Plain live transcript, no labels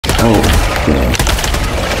health, bro.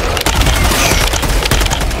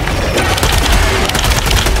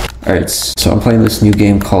 Alright, so I'm playing this new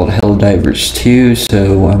game called Helldivers 2,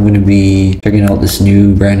 so I'm going to be checking out this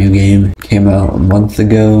brand new game. It came out a month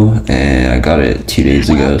ago, and I got it 2 days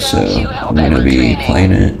ago, so I'm going to be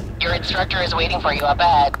playing it. Your instructor is waiting for you up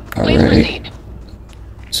ahead. Please proceed.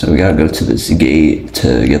 So we gotta go to this gate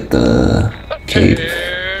to get the cape.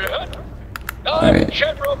 Alright.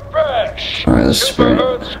 Alright, let's sprint.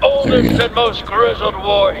 There we go.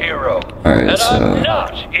 Alright, so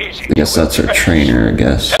I guess that's our trainer, I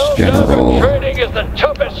guess. General Training is the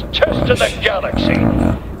toughest test in the galaxy. I don't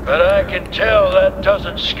know. But I can tell that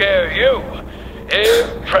doesn't scare you.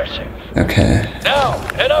 Impressive. Okay. Now,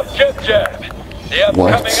 enough jib-jab. The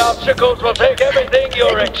upcoming obstacles will take everything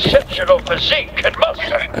your exceptional physique can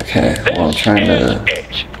muster. Okay, well I'm trying to...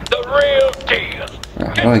 The real deal.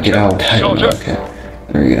 How do I get out of title? Okay,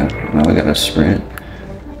 there we go. Now we gotta sprint.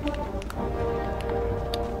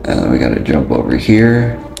 And then we gotta jump over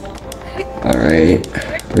here. Alright,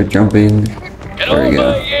 we're jumping. There we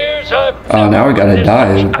go. Oh, now we gotta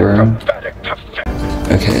dive, bro.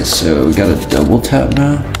 Okay, so we gotta double tap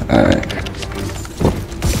now? Alright.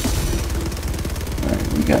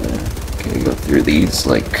 We gotta go through these,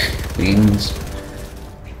 like, things.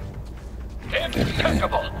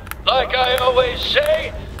 Impeccable. Like I always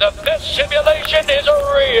say, the best simulation is a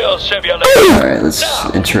real simulation. Alright, let's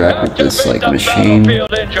interact with this, like, machine.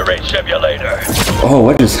 Oh,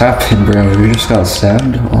 what just happened, bro? We just got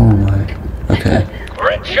stabbed? Oh my. Okay.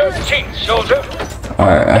 Grit your teeth, soldier.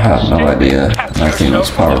 Alright, I have no idea. That thing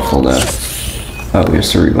was powerful, though. Oh, we have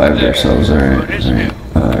to revive ourselves, alright.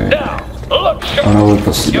 Alright. I don't know what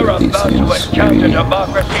we're supposed to do with these things. Maybe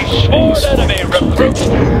something.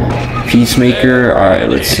 Peacemaker, alright,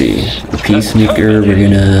 let's see. The Peacemaker, we're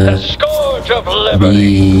gonna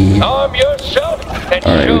be...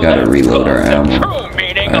 Alright, we gotta reload our ammo.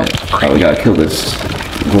 Alright, oh, we gotta kill this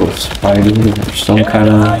little spider or some kind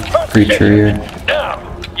of creature here.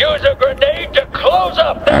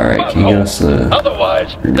 Alright, can you get us the...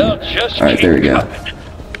 Alright, there we go.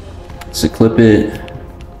 Let's equip it.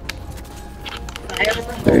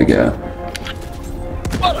 There you go.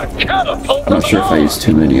 I'm not sure if I used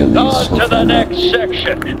too many of these. I don't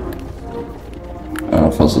know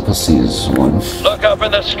if I was supposed to use one. Look up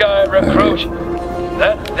in the sky, recruit.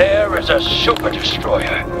 That there is a super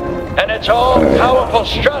destroyer, and it's all powerful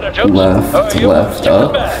stratagem. Left,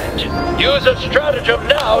 up. Use a stratagem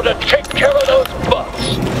now to take care of those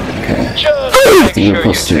bugs. Okay. I think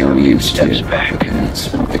we're supposed to use two. Okay, let's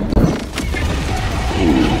pick them.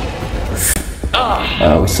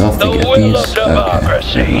 We still have to get these.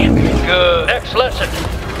 Okay. Good. Next lesson.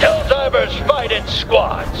 Helldivers fight in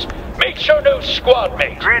squads. Meet your new squad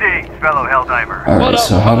mate. Greetings, fellow Helldiver. Alright,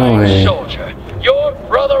 so how do I... Soldier, your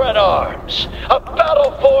brother in arms. A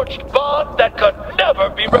battle-forged bond that could never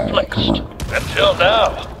be replaced. Until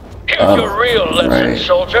now. Here's your real lesson,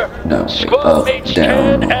 soldier. No, squad mates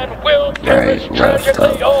can and will perish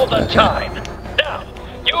tragically all the time. Now,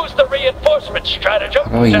 use the reinforcement stratagem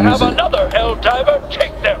to have another Helldiver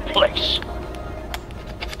take their place.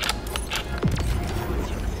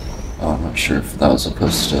 Oh, I'm not sure if that was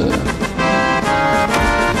supposed to...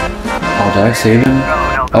 Oh, did I save him?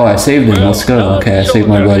 Oh, I saved him. Let's go. Okay, I saved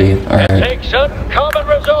my buddy. Alright. How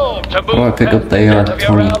do I pick up the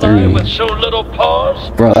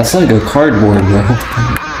AR-23? Bro, that's like a cardboard, bro.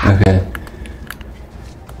 Okay.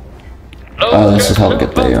 Oh, this is how to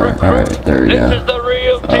get the AR. Alright, there we go.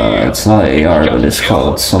 It's not AR, but it's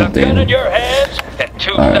called something.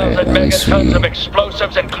 Alright, at least we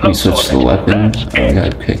switch the weapon. Oh, we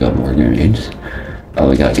gotta pick up more grenades. Oh,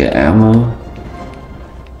 we gotta get ammo.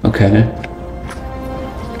 Okay.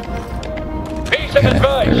 Okay,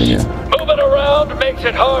 there we go. Moving around makes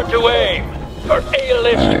it hard to aim. For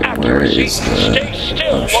A-list accuracy, stay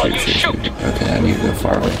still while you shoot. Okay, I need to go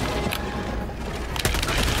far away.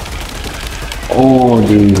 Oh,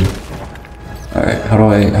 dude. Alright, how do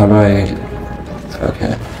I...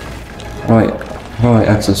 Okay. How do I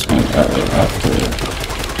access my... That's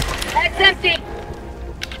empty!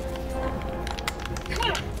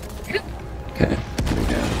 Okay, here we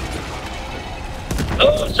go.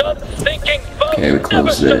 Those unthinking folks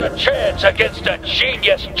never stood a chance against a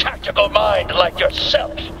genius tactical mind like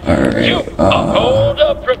yourself. Alright, hold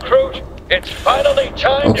up, recruit. It's finally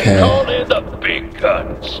time to call in the big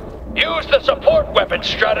guns. Use the support weapon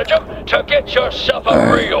stratagem to get yourself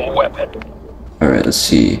a real weapon. Alright, let's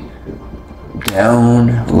see.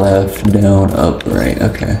 Down, left, down, up, right.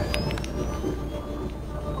 Okay.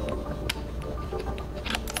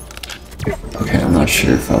 Okay, I'm not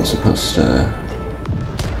sure if I was supposed to...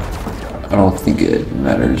 I don't think it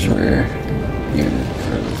matters where unit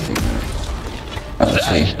or anything. Let's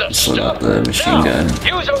see. Let's load up the machine gun.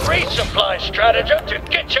 Use a resupply stratagem to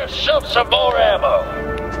get yourself some more ammo.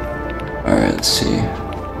 Alright, let's see.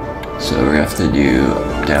 So we have to do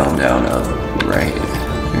down, down, up, right.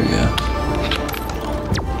 Here we go.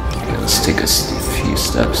 Okay, let's take a few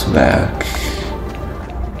steps back.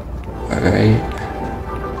 Alright.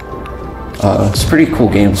 It's a pretty cool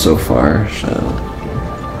game so far, so...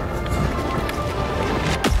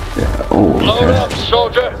 Yeah, oh, okay. Load up,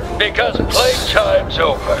 soldier, because playtime's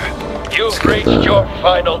over. You've reached your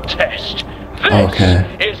final test.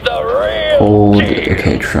 This is the real hold, deal.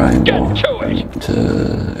 okay, triangle. Get to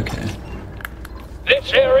it. Okay.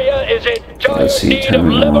 This area is in dire need of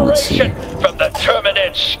liberation from the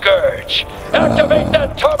Terminid Scourge. Activate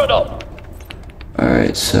that terminal.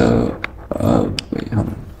 Alright, so, wait, hold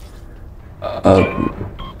on.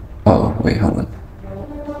 Oh, wait, hold on.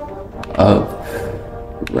 Up,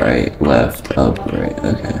 right, left, up, right,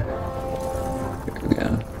 okay. Here we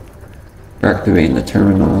go. We're activating the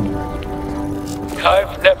terminal.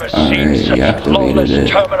 I've never seen such flawless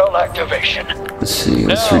terminal activation. Let's see,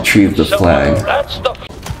 let's retrieve the flag. That's the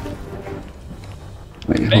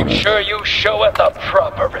Wait, Make sure you show it the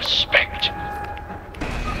proper respect.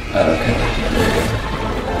 Okay.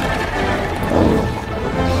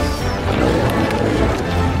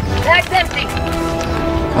 Bag's empty.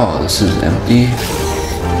 Oh, this is empty.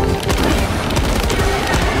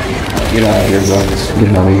 Get out of here, guys. Get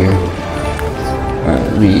out of here. Alright,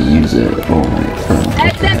 let me use it. Oh my god.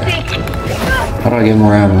 Bag's empty. How do I get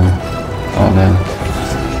more ammo? Oh no.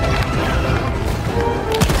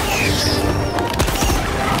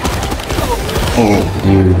 Oh,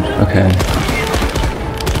 dude. Okay.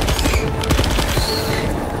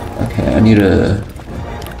 Okay, I need to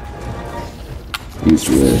use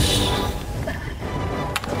this.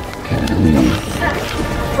 Okay, let me...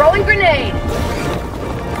 Throwing grenade.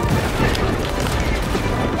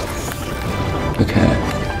 Okay.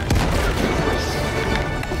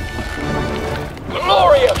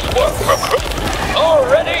 Glorious work, recruit!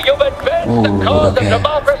 Already you've advanced the cause of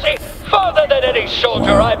democracy further than any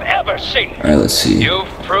soldier I've ever seen. Alright, let's see. You've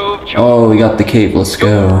proved you're Oh, we got the cape. Let's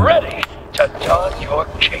go. ready to don your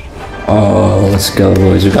cape. Oh, let's go,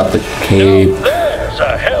 boys. We got the cape. Now there's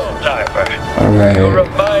a Helldiver. Alright. You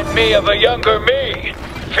remind me of a younger me.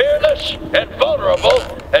 Fearless and vulnerable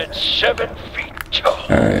and 7 feet tall.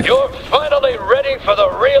 Alright. You're finally ready for the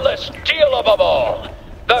realest deal of them all.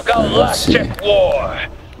 The Galactic War.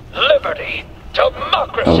 Liberty.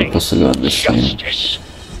 Democracy. Oh, we're supposed to go on this thing. Justice.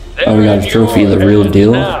 Oh, we got a trophy, the real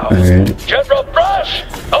deal? Alright. General Brush,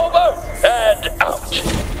 over and out.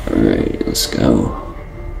 Alright, let's go.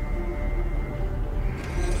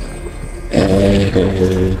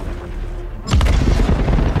 And...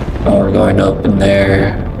 Oh, we're going up in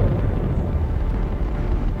there.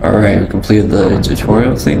 Alright, we completed the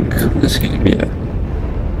tutorial, I think. This game, yeah.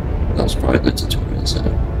 That was probably the tutorial, so...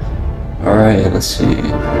 Alright, let's see.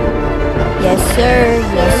 Yes, sir.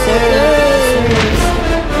 Yes, sir.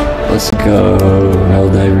 Let's go,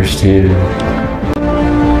 Helldivers 2.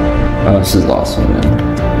 Oh, this is awesome, man.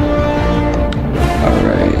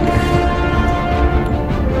 Alright.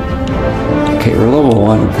 Okay, we're level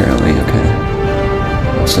 1 apparently, okay.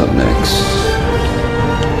 What's up next?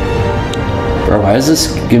 Bro, why does this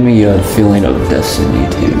give me a feeling of Destiny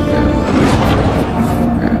 2, bro?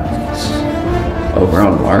 Oh, we're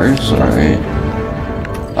on Mars? Alright.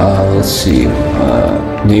 Let's see.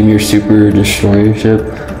 Name your super destroyer ship.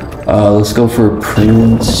 Let's go for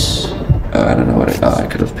Prince. I don't know what I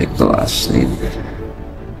could have picked the last name.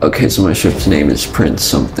 Okay, so my ship's name is Prince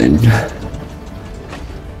something.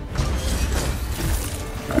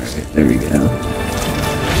 Alright, there we go.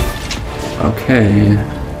 Okay.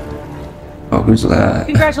 Oh, who's that?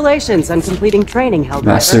 Congratulations on completing training, Helldiver.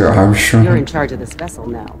 Master Armstrong. You're in charge of this vessel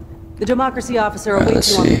now. The Democracy officer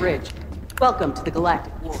awaits you on the bridge. Welcome to the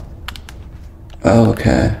Galactic War. Oh,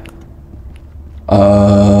 okay.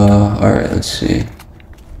 Alright, let's see.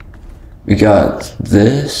 We got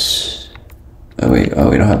this. Oh wait,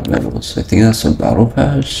 we don't have medals. I think that's a battle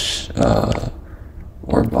pass.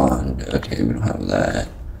 Or bond. Okay, we don't have that.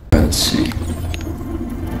 Let's see.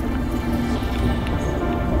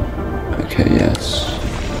 Okay, yes.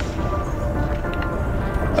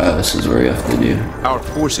 This is where you have to do. Our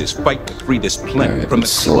forces fight to free this planet from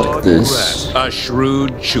its select clawed this. grasp. A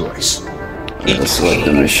shrewd choice. Let's select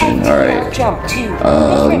the mission. Alright.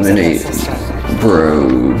 Eliminate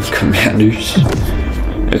bro commanders.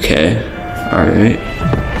 Okay. Alright.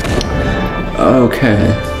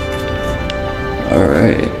 Okay.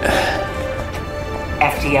 Alright.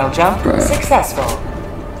 FTL jump successful.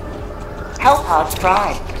 Health pods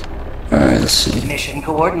prime. Alright, let's see. Mission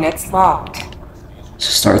coordinates locked.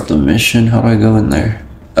 Start the mission? How do I go in there?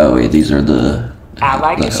 Oh wait, these are the...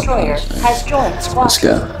 Allied destroyer has joined squad. Let's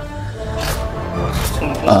go.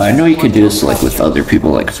 I know you could do this like with other people,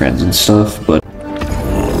 like friends and stuff, but...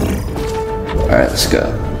 Alright, let's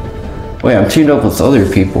go. Wait, I'm teamed up with other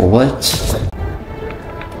people, what?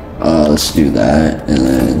 Let's do that, and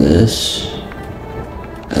then this.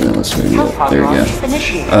 And then let's review it. There we go.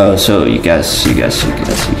 Oh, so you guys, you can't do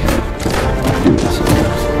this.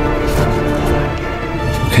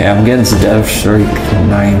 Okay, I'm getting to dev strike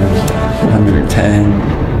 910.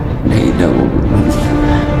 Okay, double.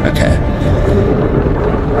 Okay.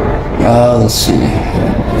 Let's see.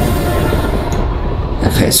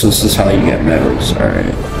 Okay, so this is how you get medals,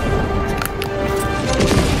 alright.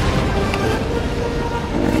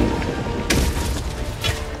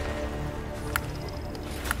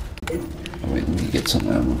 Wait, let me get some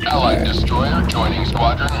ammo. Allied destroyer joining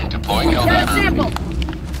squadron, deploying Helldiver.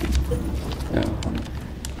 Yeah.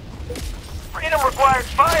 Freedom requires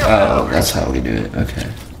fire. Oh, that's how we do it. Okay.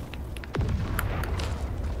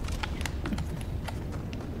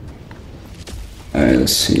 Alright,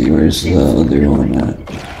 let's see. Where's the other one at?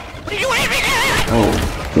 What are you aiming at? Oh,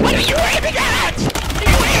 cool. What are you aiming at?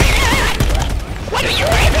 What are you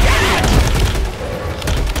aiming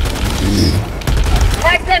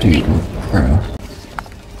at? Dude, bro.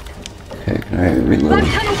 Okay, can I reload?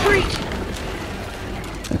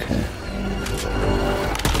 Okay.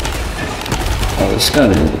 Oh, this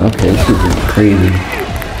gun is... Okay, this is crazy.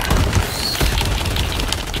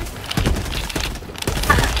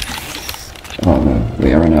 Oh no,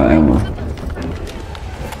 wait, I ran out of ammo.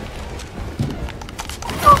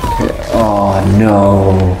 Okay, oh no.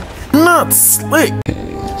 Not slick!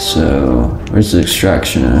 Okay, so, where's the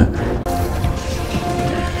extraction at?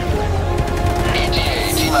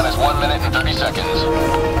 ETA, T-minus 1 minute and 30 seconds.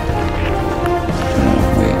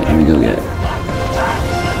 Oh, wait, let me go get it.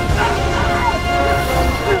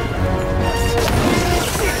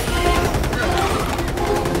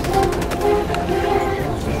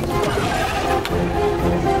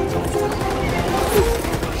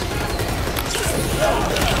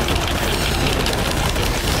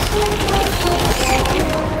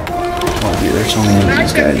 Oh, dude, there's so many of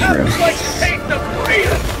these guys, bro.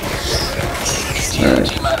 Alright.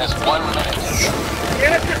 T-minus 1 minute.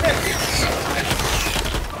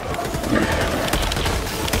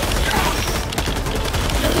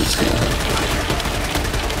 Let's go.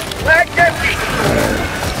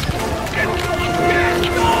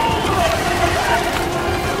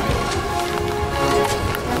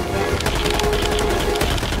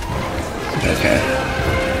 Okay.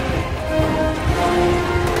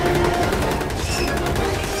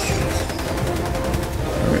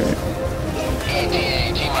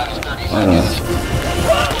 ETA, T-minus 30 I don't seconds. know.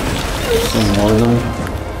 Some more of them.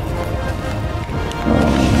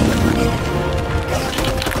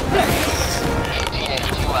 ETA,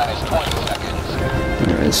 T-minus 20 seconds.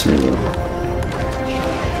 Alright, let's reload.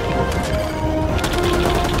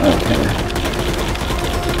 Okay.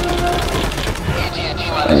 ETA,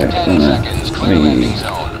 T-minus 10 seconds. Clear landing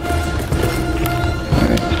zone.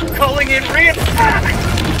 Alright. Calling in reinforcements.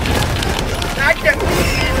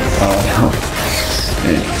 Oh.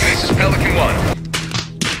 This is Pelican 1.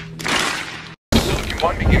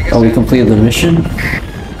 Oh, we completed the mission?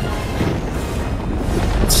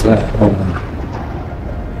 What's that? Hold on.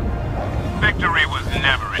 Victory was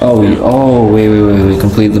never Oh, wait, we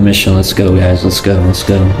completed the mission. Let's go, guys. Let's go.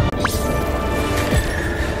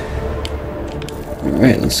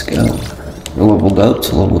 Alright, let's go. We're leveled up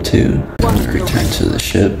to level 2. Return to the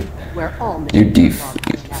ship. New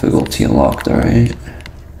difficulty unlocked, alright.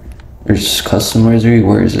 There's customization.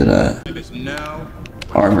 Where is it at?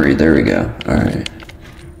 Armory, there we go. Alright.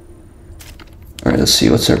 Alright, let's see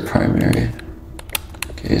what's our primary.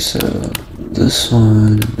 Okay, so this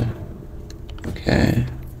one. Okay.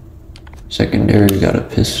 Secondary, we got a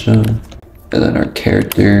pistol. And then our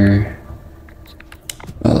character.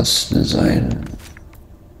 Oh, let's design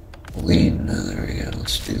lean. There we go.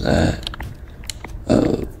 Let's do that.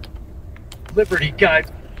 Liberty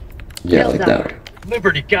guides. Yeah, like that one.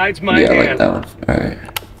 Liberty guides my Yeah, hand. like that one. Alright.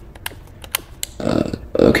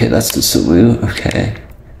 Okay, that's the salute. Okay.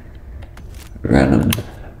 Random.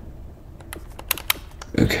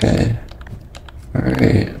 Okay.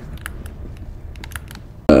 Alright.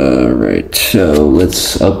 Alright, so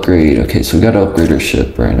let's upgrade. Okay, so we gotta upgrade our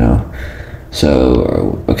ship right now.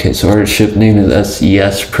 So, okay, so our ship name is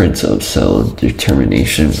SES Prince of Cell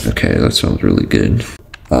Determination. Okay, that sounds really good.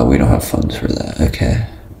 We don't have funds for that. Okay.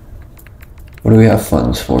 What do we have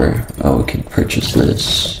funds for? Oh, we can purchase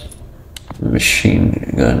this.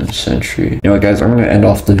 Machine gun sentry. You know what, guys, I'm gonna end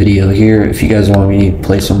off the video here. If you guys want me to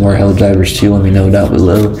play some more Helldivers 2, let me know down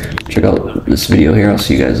below. Check out this video here. I'll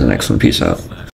see you guys in the next one. Peace out.